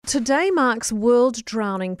Today marks World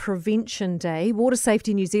Drowning Prevention Day. Water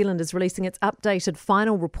Safety New Zealand is releasing its updated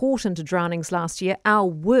final report into drownings last year, our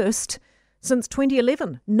worst since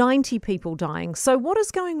 2011, 90 people dying. So what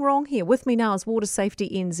is going wrong here? With me now is Water Safety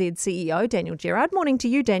NZ CEO Daniel Gerard. Morning to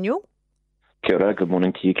you, Daniel. Kia ora, good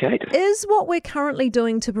morning to you, Kate. Is what we're currently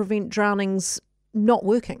doing to prevent drownings not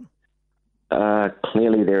working?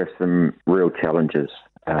 Clearly there are some real challenges.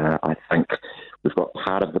 I think we've got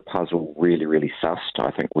part of the puzzle really sussed.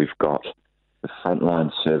 I think we've got the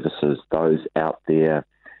frontline services, those out there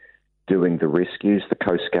doing the rescues, the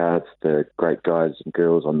Coast Guards, the great guys and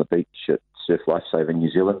girls on the beach at Surf Lifesaving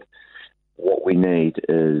New Zealand. What we need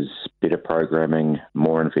is better programming,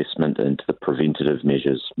 more investment into the preventative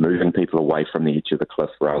measures, moving people away from the edge of the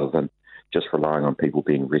cliff rather than just relying on people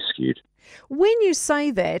being rescued. When you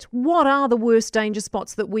say that, what are the worst danger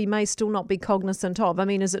spots that we may still not be cognizant of? I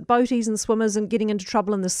mean, is it boaties and swimmers and getting into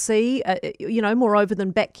trouble in the sea, moreover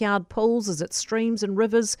than backyard pools? Is it streams and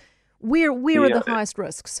rivers? Where are the highest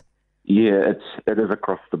risks? Yeah, it is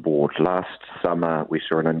across the board. Last summer, we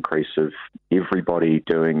saw an increase of everybody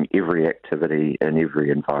doing every activity in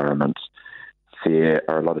every environment. There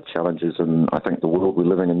are a lot of challenges in, I think, the world we're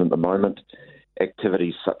living in at the moment.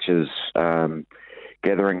 Activities such as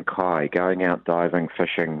gathering kai, going out diving,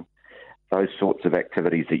 fishing, those sorts of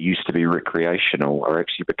activities that used to be recreational are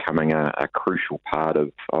actually becoming a crucial part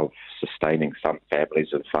of sustaining some families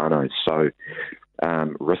and whānau. So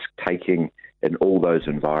risk-taking in all those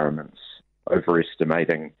environments,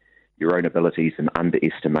 overestimating your own abilities and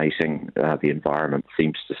underestimating the environment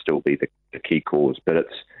seems to still be the key cause. But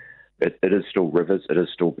it is still rivers, it is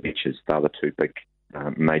still beaches. They're the two big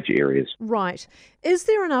major areas. Right. Is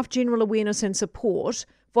there enough general awareness and support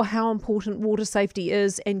for how important water safety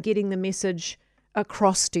is and getting the message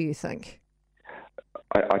across, do you think?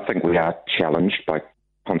 I think we are challenged by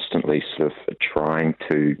constantly sort of trying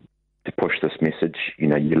to push this message. You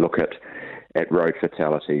know, you look at road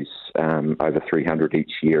fatalities, over 300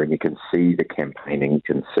 each year, and you can see the campaigning, you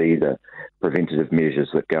can see the preventative measures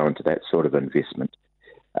that go into that sort of investment.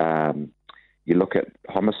 You look at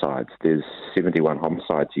homicides, there's 71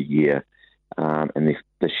 homicides a year, and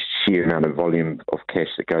the sheer amount of volume of cash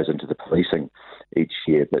that goes into the policing each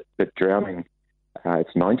year. But drowning,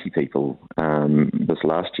 it's 90 people this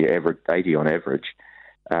last year, average 80 on average.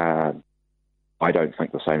 I don't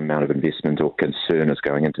think the same amount of investment or concern is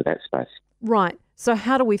going into that space. Right. So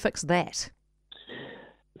how do we fix that?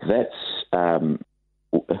 That's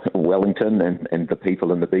Wellington and the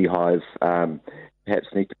people in the beehive perhaps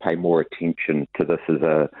need to pay more attention to this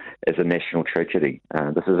as a national tragedy.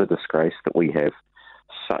 This is a disgrace that we have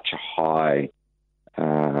such a high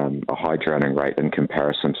drowning rate in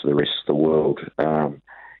comparison to the rest of the world.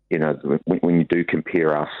 When you do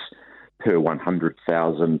compare us per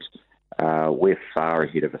 100,000, we're far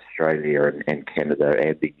ahead of Australia and Canada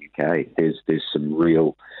and the UK. There's some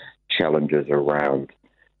real challenges around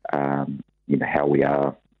how we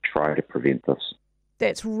are trying to prevent this.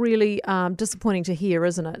 That's really disappointing to hear,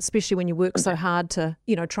 isn't it? Especially when you work so hard to,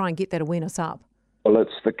 try and get that awareness up. Well, it's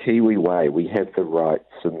the Kiwi way. We have the rights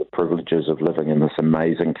and the privileges of living in this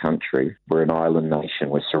amazing country. We're an island nation.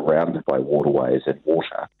 We're surrounded by waterways and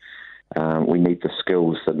water. We need the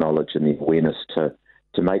skills, the knowledge and the awareness to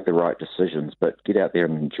make the right decisions, but get out there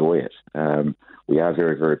and enjoy it. We are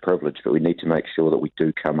very, very privileged, but we need to make sure that we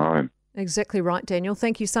do come home. Exactly right, Daniel.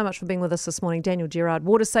 Thank you so much for being with us this morning. Daniel Gerard,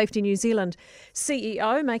 Water Safety New Zealand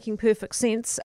CEO, making perfect sense.